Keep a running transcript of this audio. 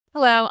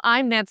Hello,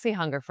 I'm Nancy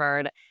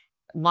Hungerford,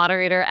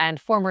 moderator and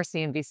former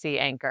CNBC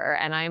anchor,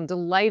 and I am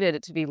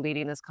delighted to be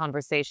leading this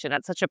conversation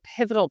at such a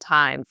pivotal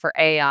time for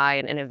AI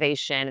and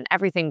innovation and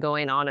everything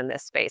going on in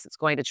this space. It's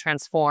going to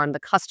transform the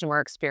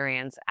customer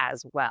experience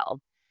as well.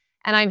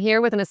 And I'm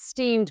here with an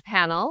esteemed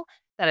panel.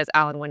 That is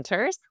Alan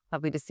Winters.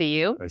 Lovely to see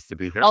you. Nice to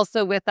be here.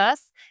 Also with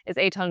us is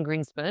Eitan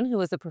Grinspun,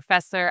 who is a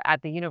professor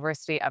at the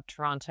University of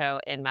Toronto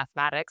in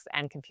mathematics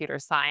and computer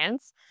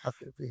science.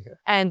 Happy to be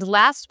here. And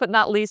last but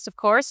not least, of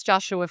course,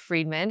 Joshua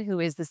Freedman, who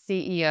is the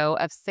CEO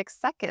of 6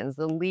 Seconds,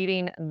 the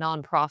leading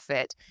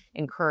nonprofit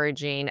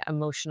encouraging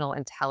emotional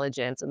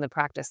intelligence in the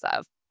practice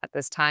of. At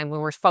this time when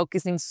we're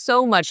focusing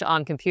so much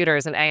on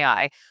computers and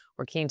AI,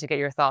 we're keen to get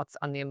your thoughts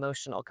on the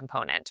emotional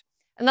component.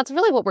 And that's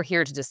really what we're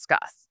here to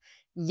discuss.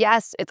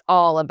 Yes, it's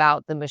all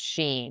about the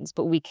machines,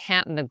 but we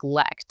can't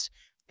neglect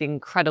the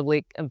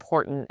incredibly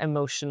important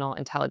emotional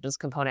intelligence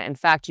component. In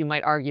fact, you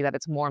might argue that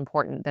it's more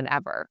important than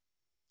ever.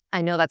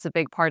 I know that's a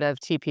big part of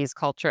TP's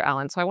culture,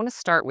 Ellen, so I want to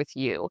start with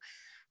you.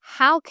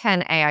 How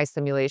can AI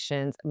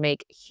simulations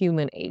make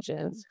human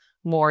agents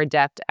more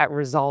adept at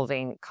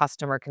resolving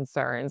customer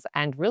concerns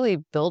and really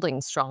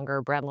building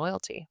stronger brand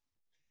loyalty?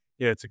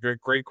 Yeah, it's a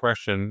great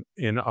question.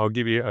 And I'll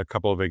give you a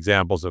couple of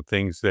examples of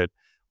things that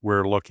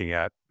we're looking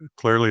at.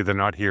 Clearly, they're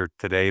not here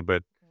today,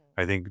 but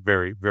I think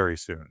very, very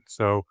soon.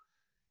 So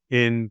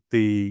in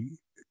the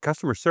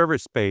customer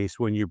service space,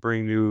 when you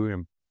bring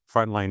new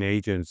frontline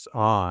agents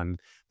on,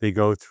 they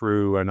go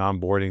through an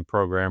onboarding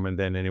program and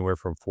then anywhere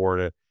from 4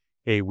 to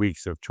 8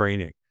 weeks of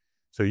training.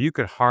 So you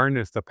could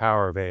harness the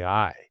power of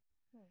AI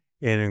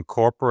and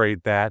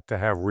incorporate that to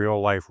have real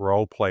life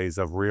role plays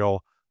of real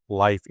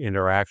life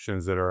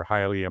interactions that are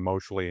highly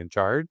emotionally in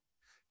charge,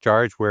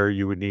 where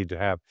you would need to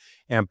have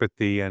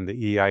empathy and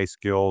the EI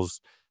skills,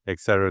 et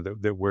cetera,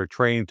 that we're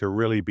trained to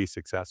really be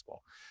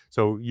successful.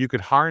 So you could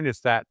harness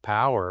that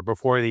power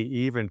before they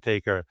even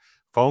take a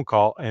phone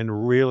call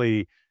and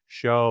really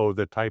show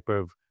the type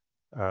of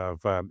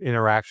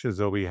interactions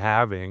they'll be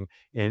having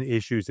and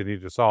issues they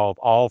need to solve,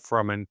 all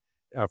from an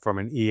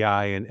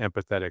EI and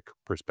empathetic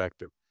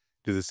perspective.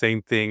 Do the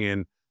same thing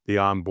in the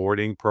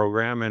onboarding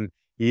program and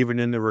even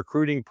in the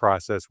recruiting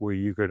process, where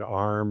you could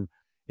arm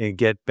and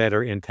get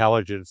better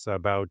intelligence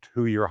about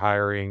who you're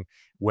hiring,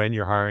 when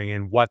you're hiring,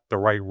 and what the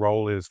right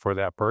role is for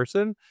that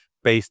person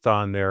based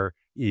on their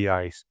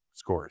EI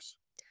scores.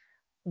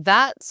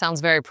 That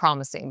sounds very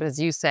promising, but as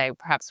you say,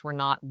 perhaps we're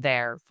not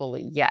there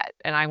fully yet.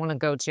 And I want to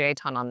go to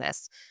Eitan on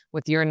this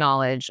with your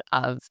knowledge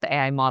of the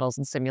AI models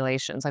and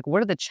simulations. Like,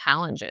 what are the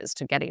challenges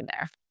to getting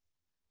there?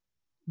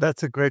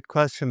 That's a great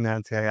question,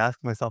 Nancy. I ask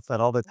myself that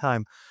all the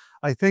time.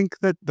 I think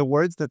that the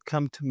words that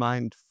come to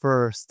mind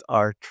first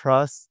are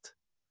trust,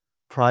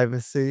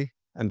 privacy,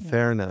 and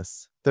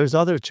fairness. There's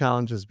other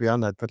challenges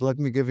beyond that, but let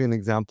me give you an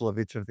example of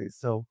each of these.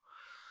 So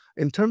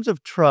in terms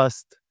of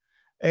trust,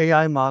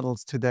 AI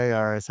models today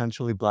are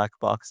essentially black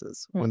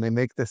boxes. When they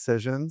make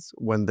decisions,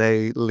 when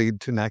they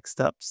lead to next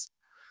steps,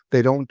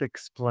 they don't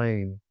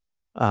explain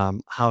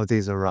how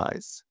these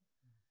arise.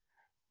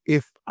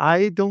 If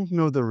I don't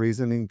know the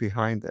reasoning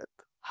behind it,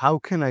 how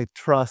can I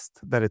trust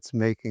that it's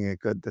making a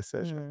good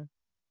decision?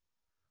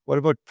 What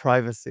about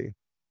privacy?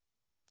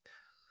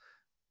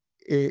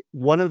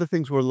 One of the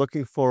things we're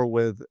looking for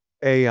with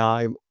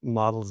AI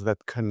models that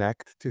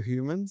connect to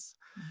humans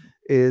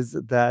is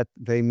that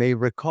they may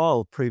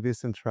recall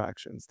previous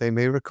interactions. They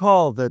may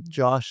recall that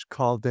Josh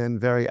called in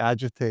very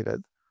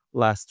agitated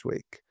last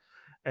week,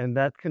 and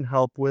that can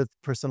help with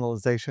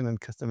personalization and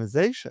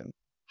customization.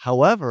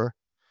 However,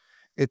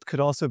 it could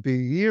also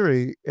be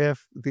eerie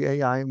if the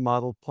AI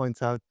model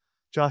points out,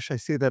 Josh, I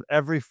see that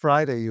every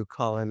Friday you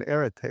call in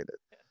irritated.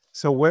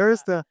 So where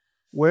is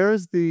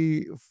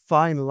the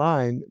fine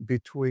line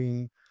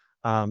between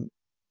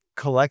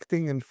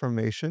collecting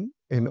information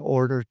in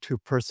order to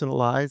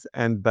personalize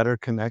and better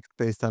connect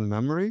based on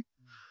memory,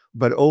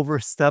 but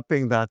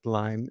overstepping that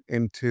line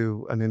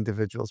into an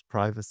individual's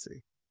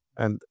privacy?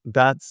 And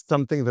that's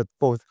something that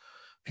both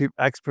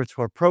experts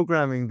who are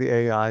programming the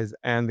AIs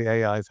and the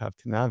AIs have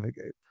to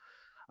navigate.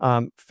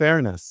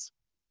 Fairness.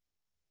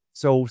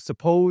 So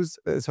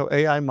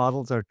AI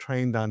models are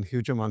trained on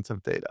huge amounts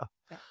of data.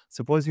 Yeah.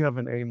 Suppose you have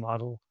an AI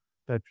model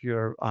that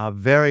you're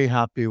very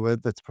happy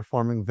with, that's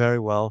performing very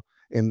well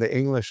in the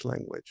English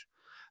language.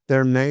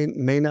 There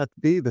may not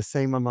be the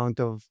same amount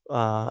of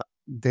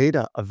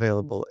data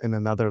available in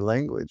another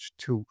language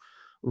to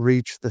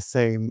reach the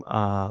same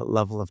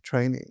level of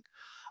training.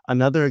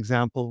 Another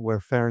example where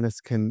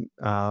fairness can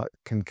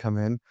come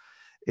in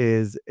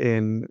is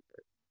in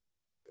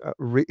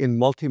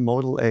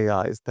multimodal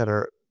AIs that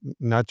are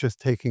not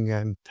just taking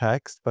in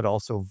text, but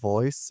also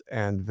voice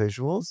and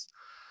visuals.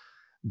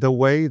 The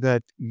way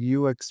that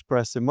you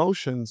express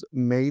emotions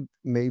may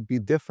be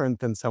different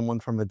than someone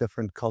from a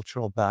different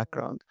cultural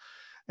background.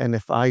 And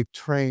if I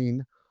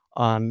train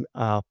on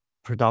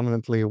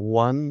predominantly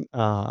one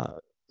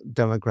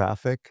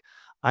demographic,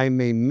 I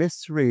may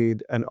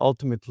misread and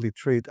ultimately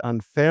treat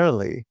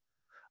unfairly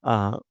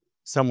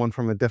someone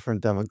from a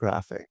different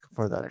demographic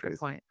for that reason.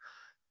 Point.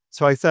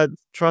 So I said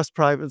trust,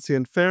 privacy,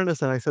 and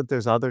fairness, and I said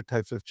there's other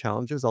types of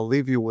challenges. I'll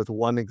leave you with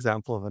one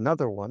example of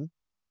another one.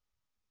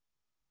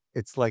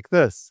 It's like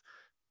this.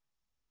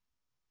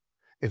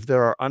 If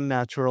there are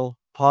unnatural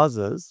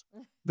pauses,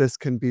 this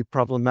can be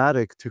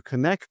problematic to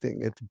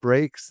connecting. It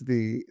breaks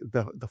the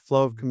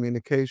flow of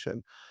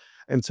communication.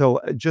 And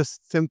so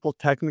just simple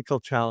technical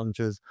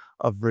challenges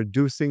of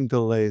reducing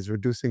delays,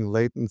 reducing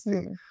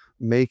latency,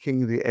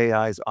 making the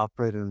AIs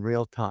operate in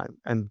real time.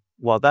 And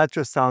while that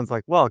just sounds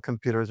like, well,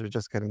 computers are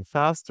just getting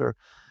faster,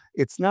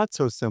 it's not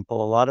so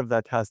simple. A lot of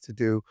that has to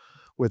do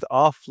with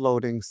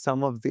offloading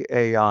some of the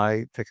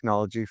AI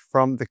technology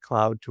from the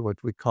cloud to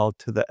what we call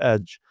to the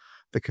edge,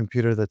 the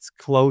computer that's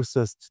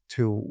closest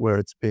to where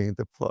it's being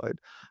deployed.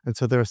 And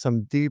so there are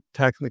some deep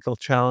technical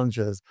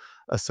challenges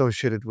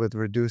associated with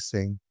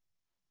reducing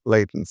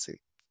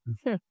latency.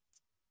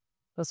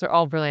 Those are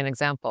all brilliant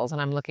examples.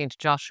 And I'm looking to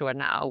Joshua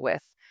now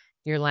with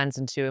your lens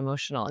into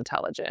emotional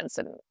intelligence.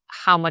 And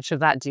how much of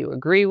that do you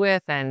agree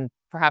with? And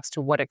perhaps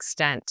to what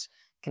extent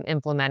can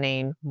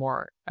implementing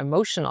more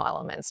emotional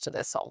elements to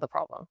this solve the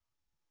problem?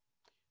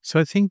 So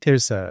I think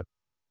there's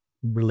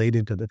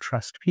related to the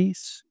trust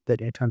piece that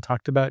Eitan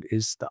talked about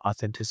is the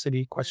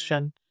authenticity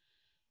question.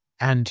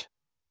 And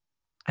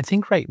I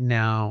think right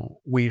now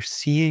we're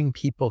seeing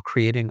people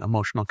creating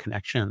emotional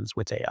connections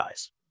with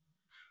AIs,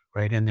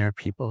 right? And there are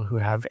people who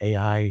have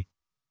AI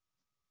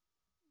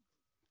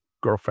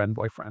girlfriend,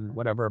 boyfriend,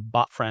 whatever,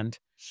 bot friend.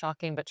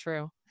 Shocking, but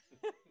true.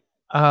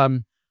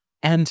 And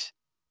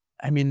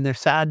I mean, there's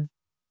sad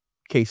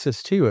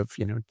cases too of,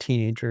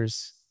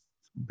 teenagers.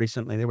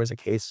 Recently, there was a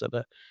case of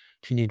a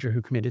teenager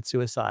who committed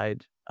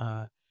suicide,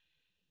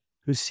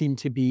 who seemed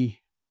to be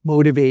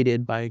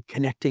motivated by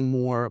connecting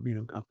more,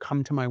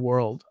 come to my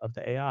world of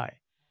the AI.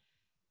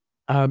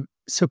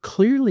 So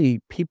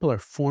clearly people are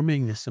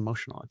forming this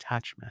emotional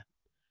attachment.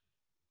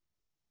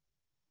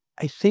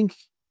 I think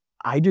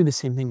I do the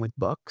same thing with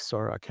books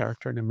or a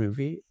character in a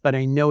movie, but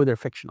I know they're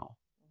fictional,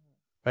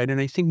 right? And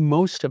I think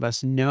most of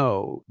us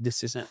know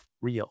this isn't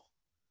real.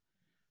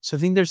 So I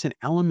think there's an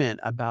element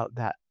about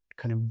that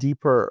kind of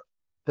deeper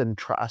than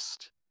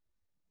trust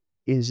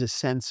is a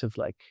sense of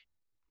like,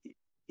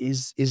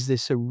 is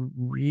this a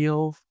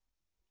real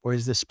or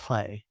is this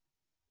play?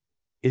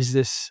 Is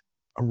this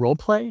a role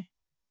play?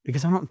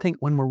 Because I don't think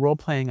when we're role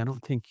playing,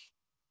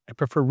 I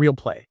prefer real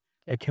play.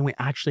 Can we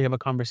actually have a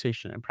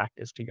conversation and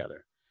practice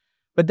together?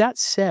 But that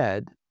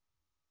said,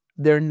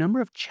 there are a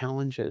number of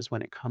challenges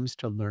when it comes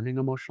to learning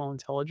emotional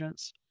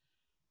intelligence.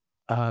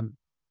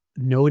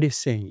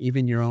 Noticing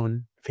even your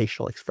own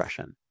facial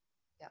expression.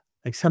 Yeah.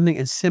 Like something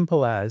as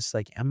simple as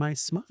like, am I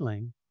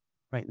smiling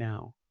right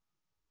now?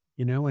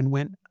 And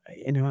when,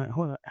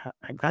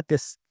 I've got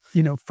this,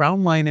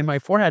 frown line in my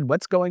forehead,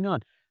 what's going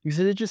on? Because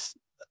it's just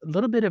a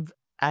little bit of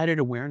added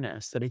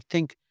awareness that I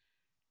think,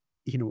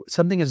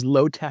 something as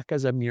low tech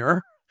as a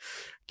mirror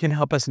can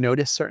help us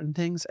notice certain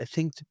things. I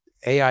think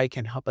AI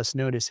can help us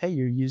notice, hey,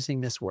 you're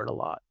using this word a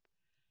lot.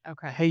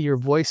 Okay. Hey, your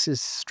voice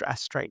is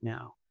stressed right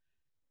now.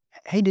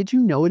 Hey, did you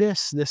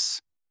notice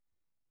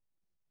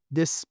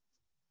this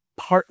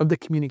part of the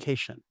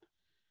communication?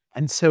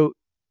 And so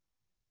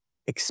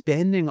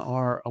expanding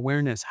our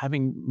awareness,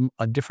 having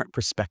a different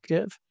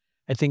perspective,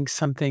 I think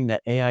something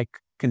that AI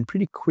can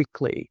pretty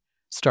quickly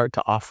start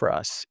to offer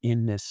us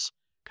in this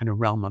kind of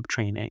realm of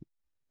training.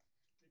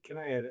 Can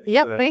I add?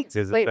 Yeah, thanks.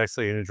 It's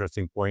actually an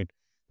interesting point.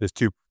 There's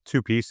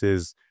two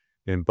pieces,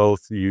 and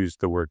both use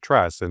the word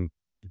trust, and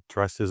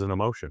trust is an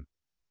emotion,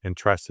 and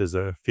trust is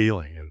a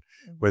feeling. And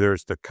whether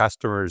it's the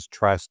customer's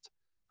trust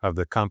of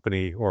the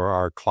company or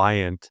our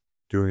client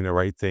doing the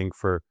right thing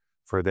for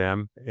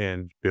them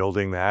and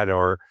building that,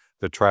 or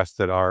the trust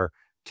that our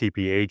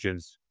TP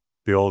agents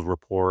build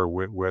rapport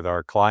with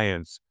our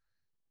clients,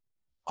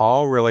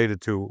 all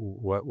related to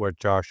what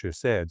Josh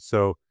just said.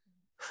 So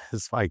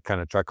I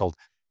kind of chuckled.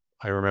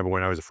 I remember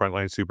when I was a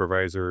frontline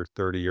supervisor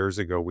 30 years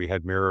ago, we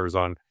had mirrors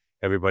on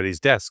everybody's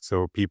desk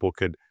so people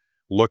could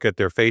look at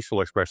their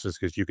facial expressions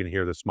because you can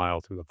hear the smile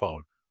through the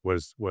phone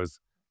was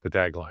the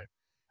tagline.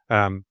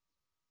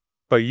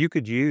 But you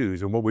could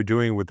use, and what we're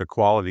doing with the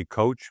quality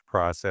coach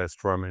process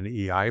from an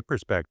EI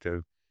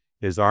perspective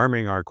is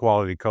arming our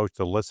quality coach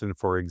to listen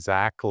for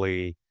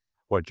exactly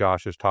what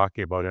Josh is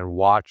talking about and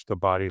watch the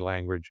body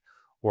language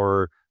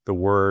or the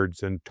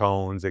words and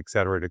tones, et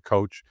cetera, to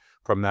coach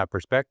from that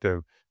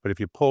perspective. But if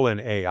you pull in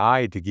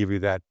AI to give you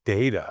that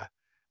data,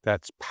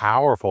 that's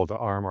powerful to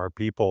arm our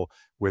people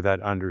with that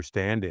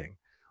understanding.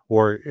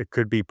 Or it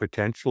could be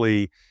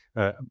potentially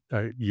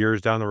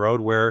years down the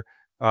road where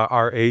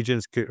our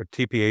agents,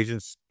 TP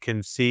agents,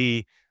 can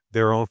see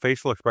their own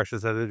facial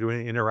expressions as they're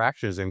doing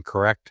interactions and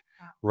correct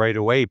right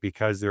away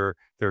because they're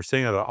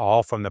seeing it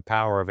all from the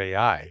power of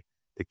AI.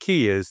 The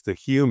key is the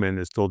human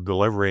is still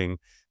delivering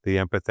the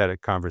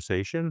empathetic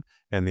conversation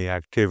and the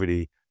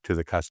activity to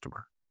the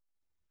customer.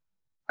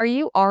 Are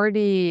you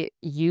already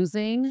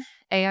using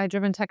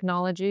AI-driven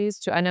technologies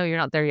to, I know you're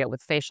not there yet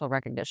with facial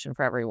recognition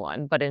for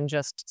everyone, but in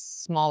just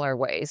smaller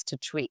ways to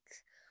tweak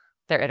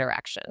their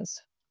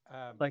interactions?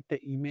 Like the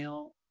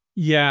email?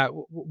 Yeah,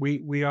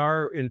 we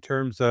are in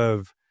terms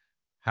of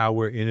how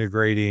we're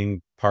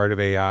integrating part of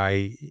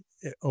AI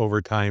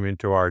over time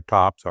into our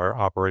TOPS, our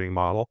operating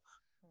model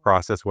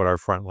process, what our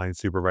frontline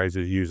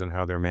supervisors use and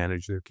how they're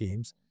manage their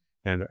teams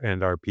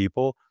and our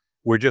people.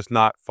 We're just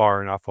not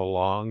far enough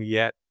along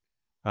yet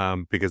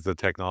because the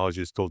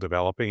technology is still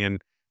developing.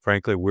 And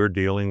frankly, we're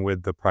dealing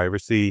with the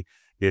privacy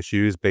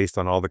issues based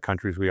on all the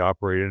countries we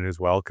operate in as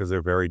well, because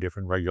they're very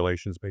different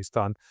regulations based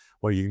on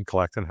what you can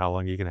collect and how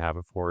long you can have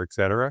it for, et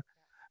cetera.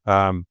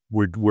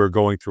 We're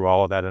going through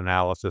all of that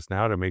analysis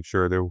now to make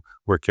sure that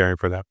we're caring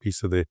for that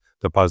piece of the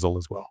puzzle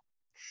as well.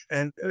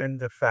 And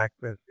the fact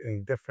that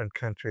in different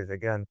countries,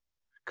 again,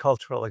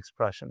 cultural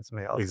expressions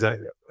may also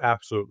Exactly.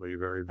 Absolutely.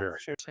 Very, very.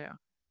 Sure too.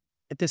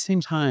 At the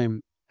same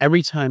time,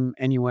 every time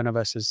any one of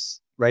us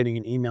is writing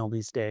an email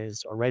these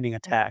days or writing a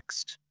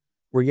text,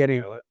 we're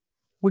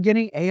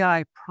getting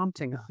AI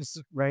prompting us,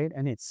 right?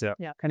 And it's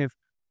kind of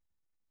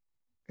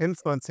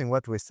influencing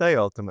what we say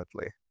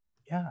ultimately.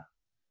 Yeah.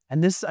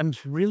 And this, I'm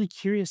really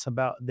curious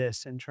about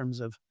this in terms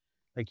of,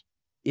 like,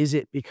 is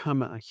it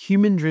become a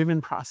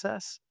human-driven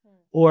process,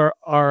 or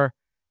are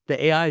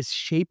the AIs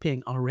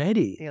shaping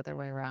already The other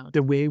way around.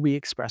 the way we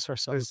express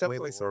ourselves? There's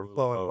definitely sort of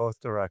flow in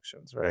both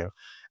directions, right? Yeah.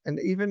 And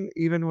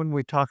even when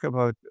we talk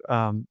about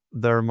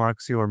the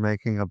remarks you were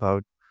making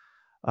about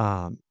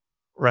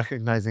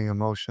recognizing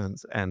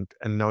emotions and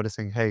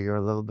noticing, hey, you're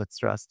a little bit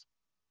stressed.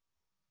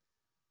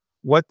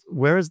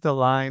 Where's the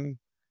line?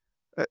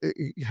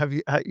 Have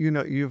you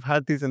you've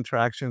had these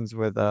interactions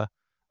with a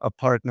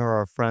partner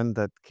or a friend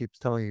that keeps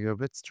telling you you're a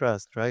bit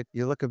stressed, right?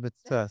 You look a bit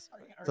stressed.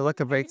 You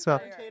look a bit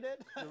stressed.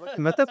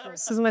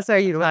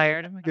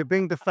 You're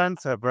being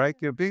defensive, right?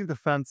 You're being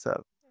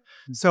defensive.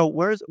 So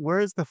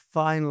where's the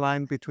fine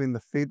line between the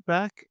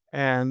feedback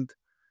and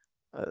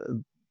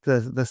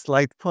the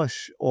slight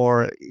push,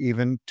 or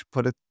even, to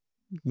put it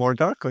more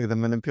darkly, the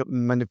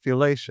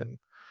manipulation,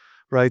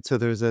 right? So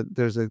there's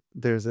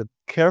a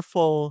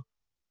careful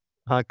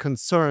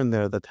concern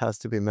there that has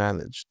to be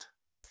managed.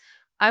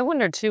 I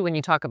wonder too, when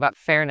you talk about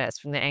fairness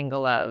from the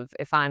angle of,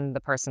 if I'm the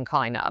person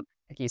calling up,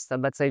 like you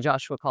said, let's say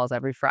Joshua calls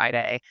every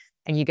Friday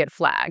and you get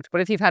flagged.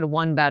 But if you've had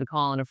one bad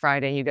call on a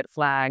Friday and you get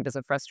flagged as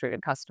a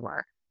frustrated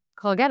customer,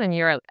 call again and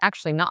you're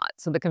actually not.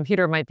 So the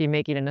computer might be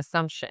making an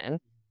assumption,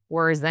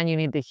 whereas then you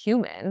need the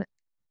human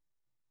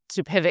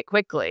to pivot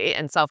quickly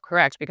and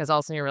self-correct, because all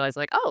of a sudden you realize,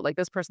 like, oh, like,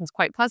 this person's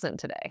quite pleasant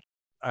today.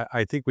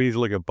 I think we need to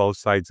look at both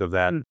sides of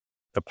that,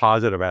 the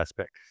positive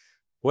aspect.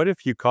 What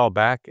if you call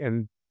back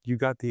and you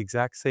got the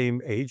exact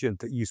same agent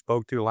that you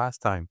spoke to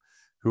last time,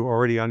 who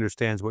already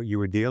understands what you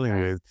were dealing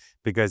with,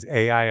 because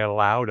AI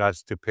allowed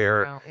us to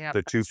pair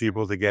the two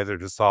people together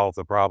to solve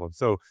the problem.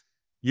 So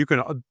you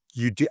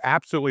do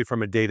absolutely,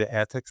 from a data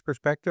ethics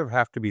perspective,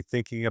 have to be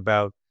thinking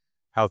about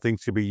how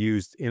things should be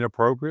used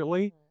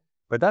inappropriately,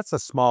 but that's a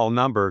small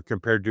number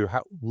compared to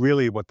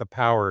what the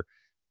power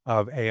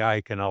of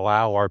AI can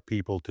allow our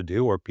people to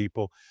do, or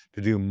people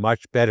to do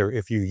much better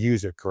if you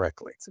use it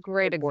correctly. It's a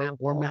great example.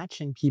 We're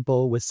matching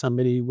people with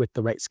somebody with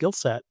the right skill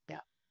set. Yeah.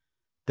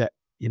 That,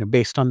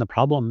 based on the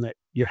problem that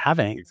you're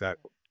having.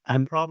 Exactly.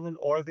 And problem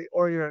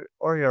or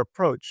your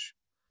approach.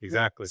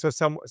 Exactly.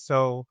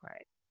 So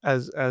right.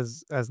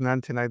 As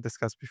Nancy and I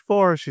discussed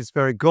before, she's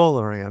very goal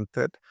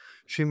oriented.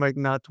 She might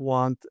not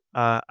want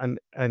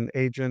an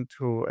agent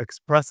who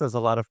expresses a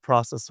lot of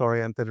process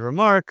oriented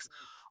remarks.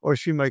 Or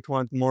she might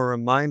want more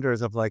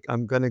reminders of, like,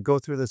 I'm going to go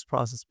through this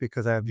process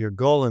because I have your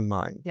goal in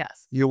mind.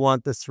 Yes. You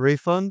want this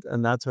refund,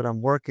 and that's what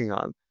I'm working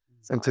on.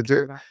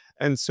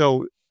 And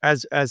so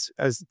as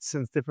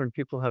since different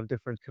people have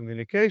different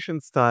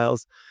communication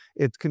styles,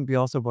 it can be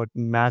also about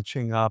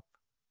matching up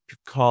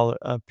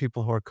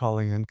people who are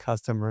calling in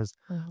customers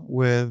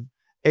with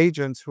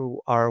agents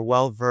who are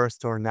well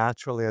versed or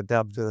naturally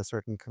adept to a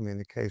certain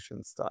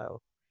communication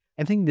style.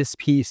 I think this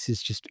piece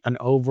is just an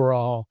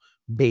overall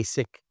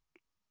basic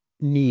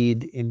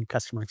need in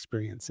customer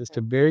experience, is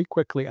to very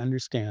quickly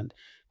understand,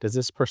 does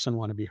this person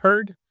want to be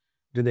heard?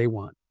 Do they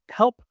want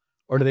help,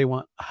 or do they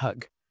want a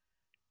hug?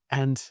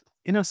 And,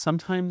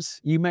 sometimes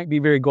you might be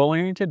very goal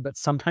oriented, but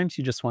sometimes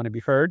you just want to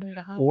be heard,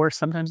 or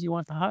sometimes you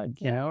want the hug,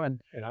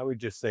 and I would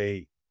just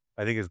say,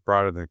 I think it's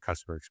broader than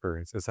customer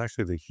experience. It's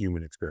actually the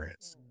human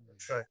experience.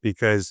 Right.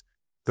 Because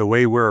the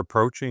way we're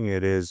approaching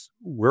it is,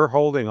 we're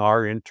holding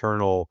our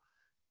internal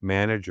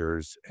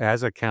managers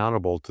as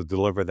accountable to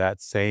deliver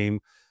that same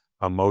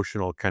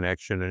emotional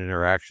connection and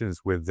interactions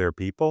with their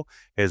people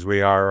as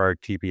we are our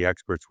TP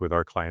experts with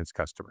our clients'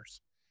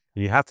 customers.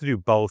 And you have to do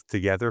both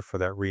together for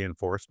that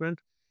reinforcement,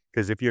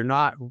 because if you're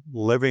not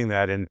living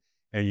that and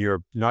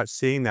you're not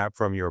seeing that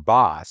from your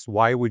boss,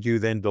 why would you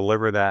then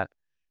deliver that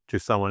to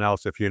someone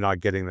else if you're not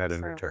getting that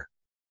in return?